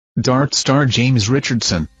Dart star James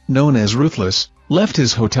Richardson, known as Ruthless, left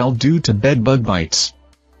his hotel due to bed bug bites.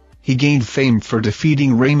 He gained fame for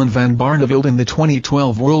defeating Raymond van Barneveld in the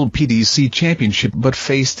 2012 World PDC Championship but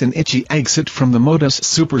faced an itchy exit from the Modus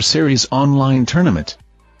Super Series online tournament.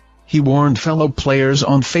 He warned fellow players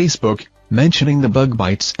on Facebook, mentioning the bug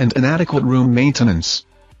bites and inadequate room maintenance.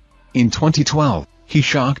 In 2012, he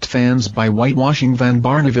shocked fans by whitewashing Van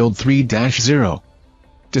Barneveld 3-0.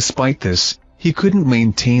 Despite this, he couldn't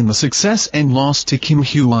maintain the success and lost to Kim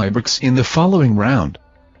Huybrechts in the following round.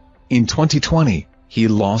 In 2020, he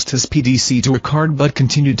lost his PDC tour card but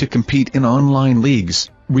continued to compete in online leagues,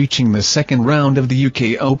 reaching the second round of the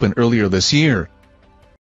UK Open earlier this year.